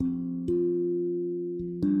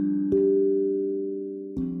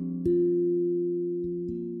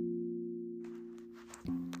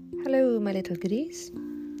my little goodies.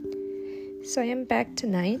 So I am back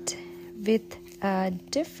tonight with a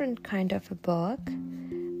different kind of a book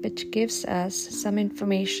which gives us some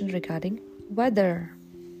information regarding weather.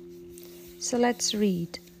 So let's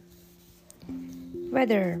read.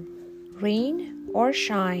 Weather, rain or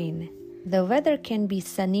shine. The weather can be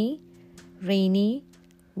sunny, rainy,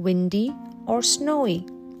 windy or snowy.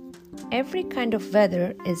 Every kind of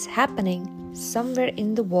weather is happening somewhere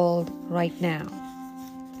in the world right now.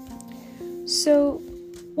 So,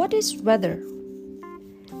 what is weather?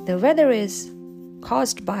 The weather is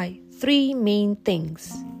caused by three main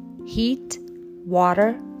things: heat,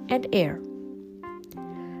 water, and air.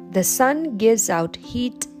 The sun gives out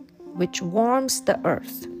heat, which warms the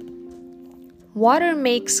earth. Water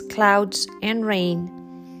makes clouds and rain.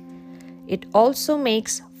 It also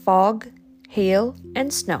makes fog, hail,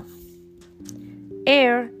 and snow.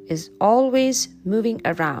 Air is always moving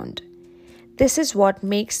around. This is what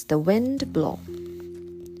makes the wind blow.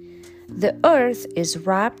 The earth is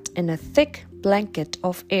wrapped in a thick blanket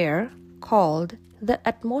of air called the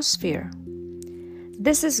atmosphere.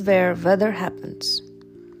 This is where weather happens.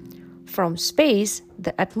 From space,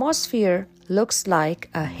 the atmosphere looks like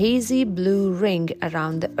a hazy blue ring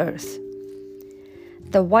around the earth.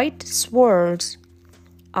 The white swirls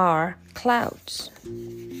are clouds.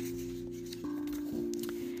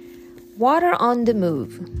 Water on the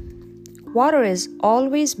move. Water is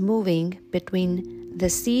always moving between the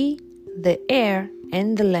sea, the air,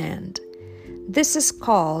 and the land. This is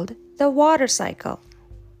called the water cycle.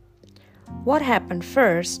 What happened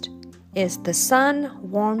first is the sun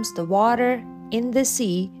warms the water in the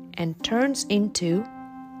sea and turns into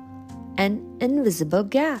an invisible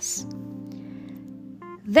gas.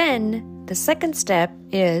 Then the second step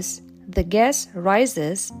is the gas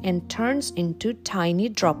rises and turns into tiny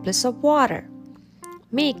droplets of water,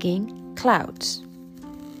 making clouds.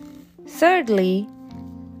 Thirdly,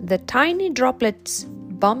 the tiny droplets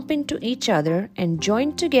bump into each other and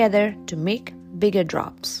join together to make bigger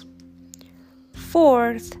drops.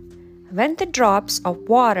 Fourth, when the drops of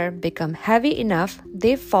water become heavy enough,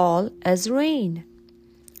 they fall as rain.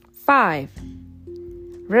 5.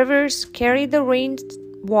 Rivers carry the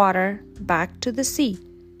rainwater back to the sea.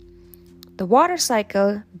 The water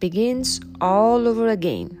cycle begins all over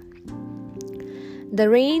again. The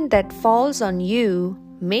rain that falls on you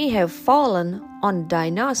may have fallen on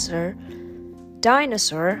a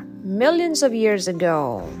dinosaur millions of years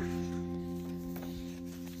ago.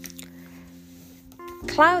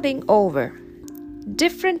 Clouding over.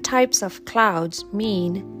 Different types of clouds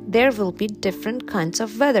mean there will be different kinds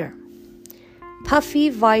of weather. Puffy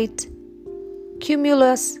white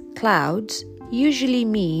cumulus clouds usually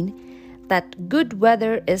mean that good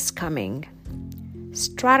weather is coming.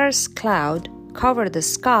 Stratus cloud cover the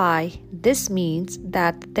sky. This means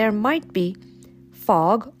that there might be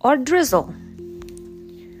fog or drizzle.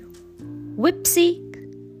 Whipsy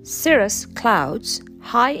cirrus clouds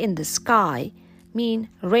high in the sky mean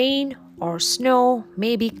rain or snow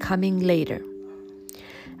may be coming later.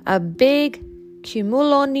 A big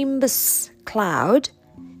cumulonimbus cloud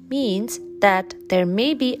means that there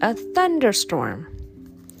may be a thunderstorm.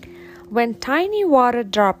 When tiny water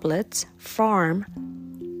droplets form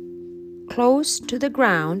close to the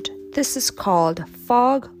ground, this is called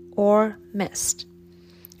fog or mist.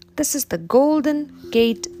 This is the Golden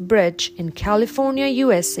Gate Bridge in California,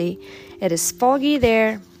 USA. It is foggy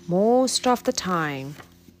there most of the time.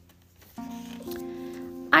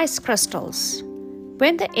 Ice crystals.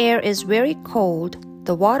 When the air is very cold,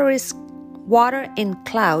 the water in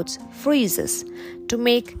clouds freezes to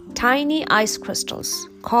make tiny ice crystals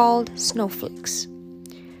called snowflakes.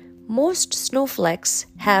 Most snowflakes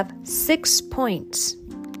have 6 points.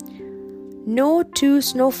 No two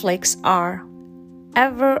snowflakes are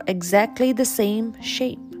ever exactly the same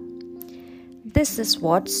shape. This is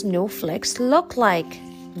what snowflakes look like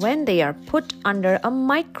when they are put under a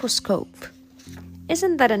microscope.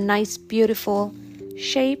 Isn't that a nice, beautiful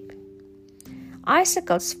shape?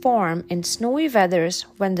 Icicles form in snowy weathers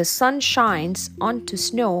when the sun shines onto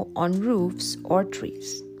snow on roofs or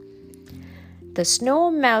trees. The snow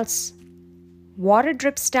melts, water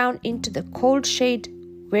drips down into the cold shade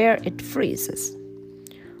where it freezes.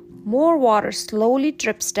 More water slowly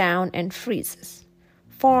drips down and freezes,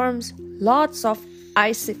 forms lots of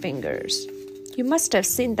icy fingers. You must have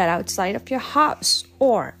seen that outside of your house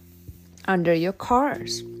or under your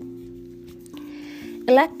cars.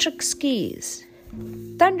 Electric skis.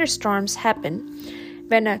 Thunderstorms happen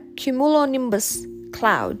when a cumulonimbus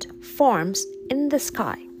cloud forms in the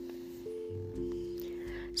sky.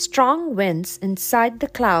 Strong winds inside the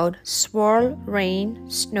cloud swirl rain,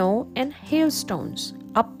 snow, and hailstones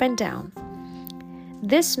up and down.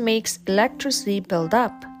 This makes electricity build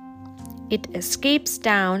up. It escapes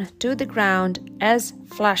down to the ground as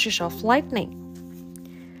flashes of lightning.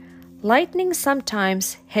 Lightning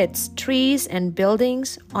sometimes hits trees and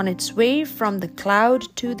buildings on its way from the cloud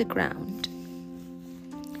to the ground.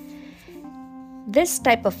 This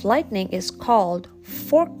type of lightning is called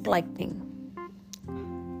forked lightning.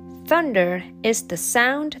 Thunder is the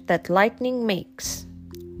sound that lightning makes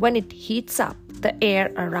when it heats up the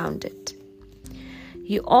air around it.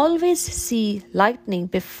 You always see lightning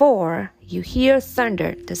before you hear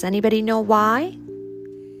thunder. Does anybody know why?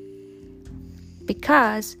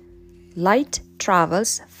 Because light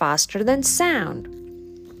travels faster than sound.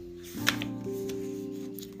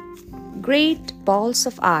 Great balls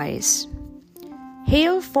of ice.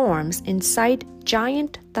 Hail forms inside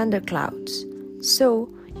giant thunderclouds, so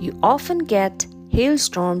you often get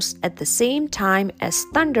hailstorms at the same time as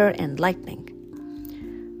thunder and lightning.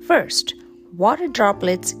 First, water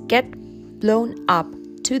droplets get blown up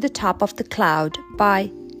to the top of the cloud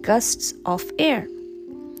by gusts of air.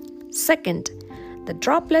 Second, the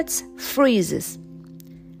droplets freezes.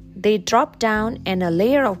 They drop down and a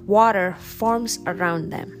layer of water forms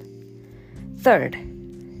around them. Third,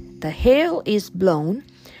 the hail is blown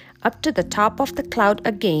up to the top of the cloud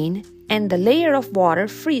again and the layer of water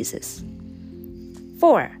freezes.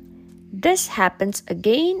 4. This happens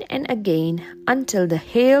again and again until the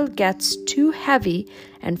hail gets too heavy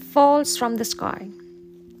and falls from the sky.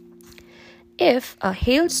 If a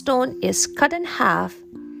hailstone is cut in half,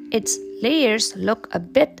 its layers look a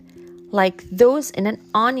bit like those in an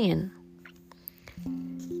onion.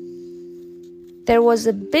 There was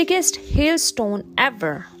the biggest hailstone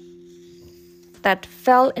ever that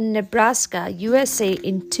fell in Nebraska, USA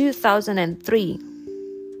in 2003.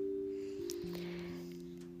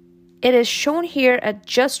 It is shown here at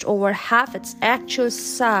just over half its actual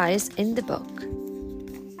size in the book.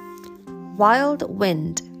 Wild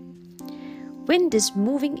wind. Wind is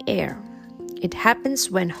moving air. It happens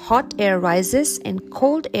when hot air rises and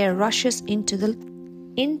cold air rushes in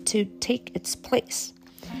to take its place.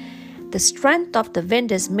 The strength of the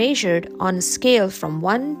wind is measured on a scale from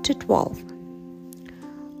 1 to 12.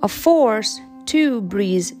 A force 2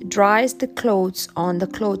 breeze dries the clothes on the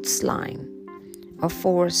clothesline. A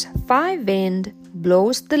force 5 wind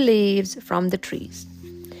blows the leaves from the trees.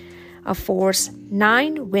 A force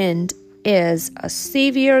 9 wind is a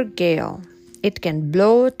severe gale. It can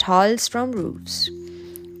blow tiles from roofs.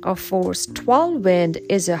 A force 12 wind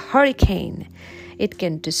is a hurricane. It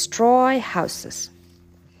can destroy houses.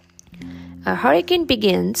 A hurricane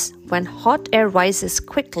begins when hot air rises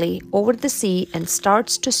quickly over the sea and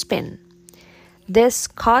starts to spin. This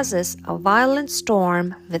causes a violent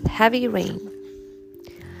storm with heavy rain.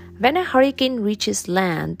 When a hurricane reaches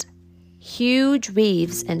land, huge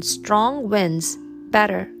waves and strong winds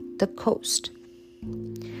batter the coast.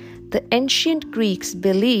 The ancient Greeks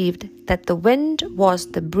believed that the wind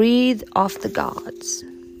was the breath of the gods.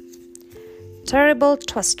 Terrible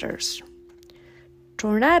twisters.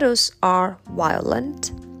 Tornadoes are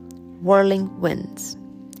violent, whirling winds.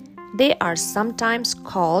 They are sometimes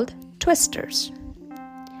called twisters.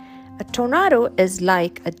 A tornado is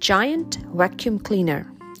like a giant vacuum cleaner.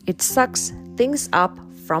 It sucks things up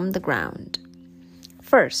from the ground.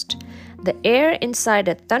 First, the air inside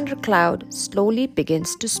a thundercloud slowly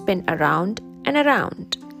begins to spin around and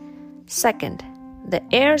around. Second, the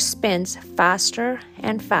air spins faster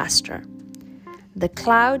and faster. The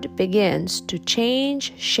cloud begins to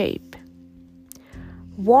change shape.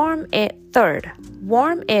 Third,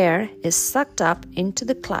 warm air is sucked up into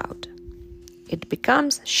the cloud. It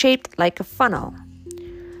becomes shaped like a funnel.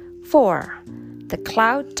 4, the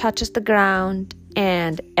cloud touches the ground,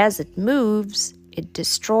 and as it moves, it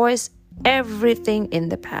destroys everything in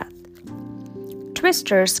the path.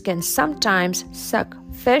 Twisters can sometimes suck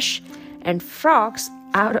fish and frogs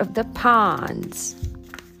out of the ponds.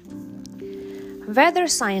 Weather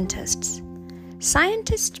scientists.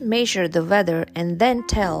 Scientists measure the weather and then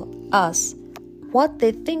tell us what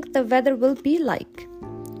they think the weather will be like.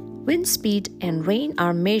 Wind speed and rain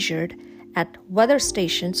are measured at weather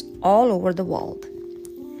stations all over the world.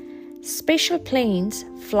 Special planes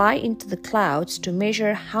fly into the clouds to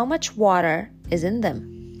measure how much water is in them.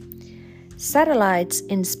 Satellites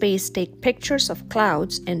in space take pictures of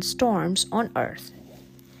clouds and storms on Earth.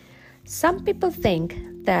 Some people think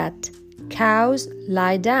that cows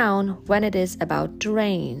lie down when it is about to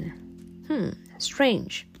rain.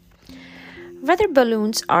 Strange. Weather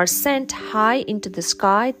balloons are sent high into the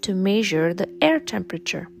sky to measure the air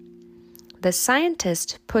temperature. The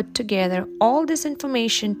scientists put together all this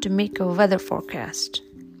information to make a weather forecast.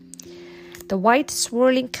 The white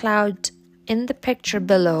swirling cloud in the picture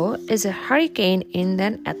below is a hurricane in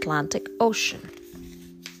the Atlantic Ocean.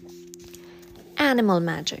 Animal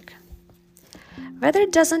magic. Weather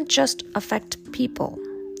doesn't just affect people,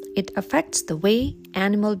 it affects the way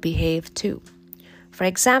animals behave too. For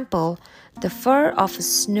example, the fur of a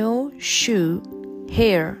snowshoe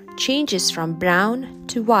hare changes from brown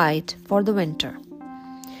to white for the winter.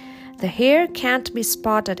 The hare can't be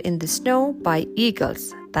spotted in the snow by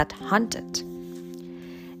eagles that hunt it.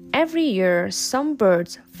 Every year, some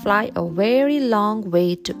birds fly a very long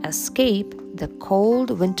way to escape the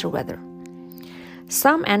cold winter weather.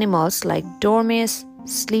 Some animals like dormice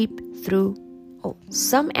sleep through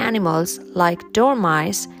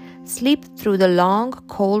the long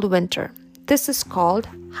cold winter. This is called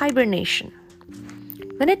hibernation.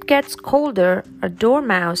 When it gets colder, a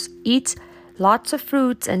dormouse eats lots of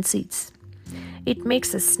fruits and seeds. It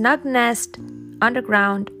makes a snug nest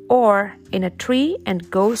underground or in a tree and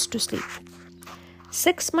goes to sleep.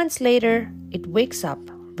 6 months later, it wakes up,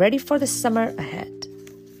 ready for the summer ahead.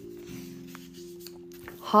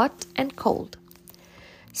 Hot and cold.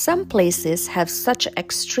 Some places have such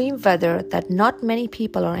extreme weather that not many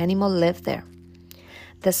people or animals live there.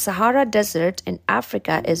 The Sahara Desert in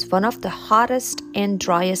Africa is one of the hottest and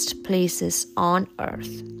driest places on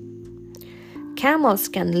earth. Camels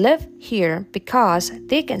can live here because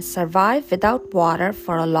they can survive without water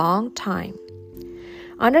for a long time.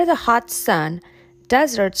 Under the hot sun,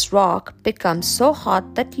 desert's rock becomes so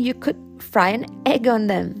hot that you could fry an egg on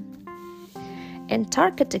them.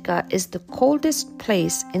 Antarctica is the coldest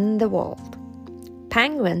place in the world.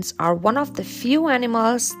 Penguins are one of the few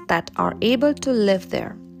animals that are able to live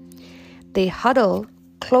there. They huddle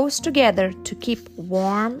close together to keep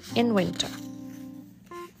warm in winter.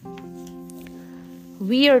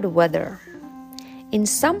 Weird weather. In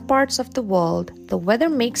some parts of the world, the weather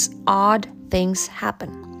makes odd things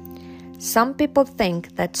happen. Some people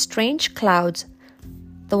think that strange clouds,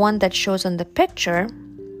 the one that shows on the picture,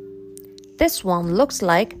 this one looks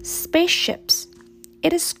like spaceships.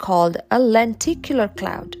 It is called a lenticular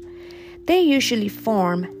cloud. They usually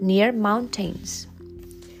form near mountains.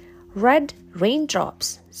 Red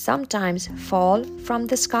raindrops sometimes fall from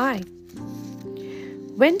the sky.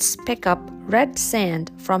 Winds pick up red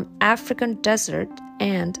sand from African desert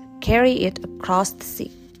and carry it across the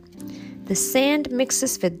sea. The sand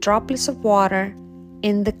mixes with droplets of water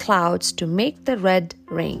in the clouds to make the red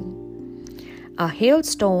rain. A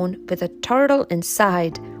hailstone with a turtle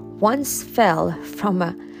inside once fell from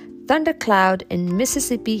a thundercloud in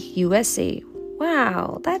Mississippi, USA.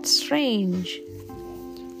 Wow, that's strange.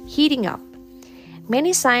 Heating up.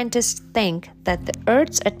 Many scientists think that the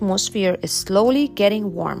Earth's atmosphere is slowly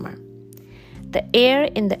getting warmer. The air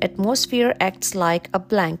in the atmosphere acts like a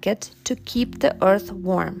blanket to keep the Earth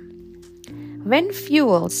warm. When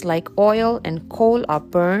fuels like oil and coal are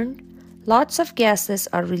burned, lots of gases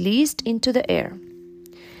are released into the air.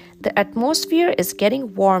 The atmosphere is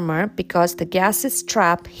getting warmer because the gases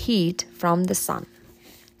trap heat from the sun.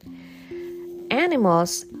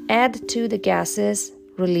 Animals add to the gases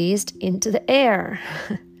released into the air.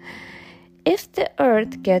 If the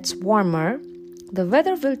earth gets warmer, the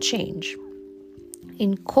weather will change.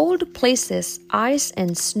 In cold places, ice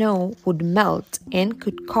and snow would melt and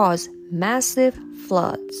could cause massive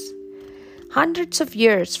floods. Hundreds of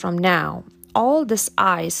years from now, all this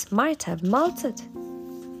ice might have melted.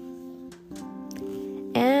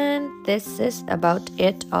 And this is about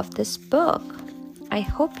it of this book. I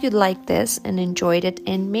hope you liked this and enjoyed it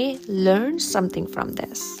and may learn something from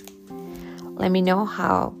this. Let me know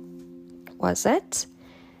how was it.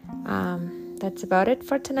 That's about it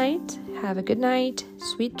for tonight. Have a good night.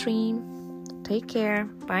 Sweet dream. Take care.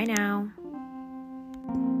 Bye now.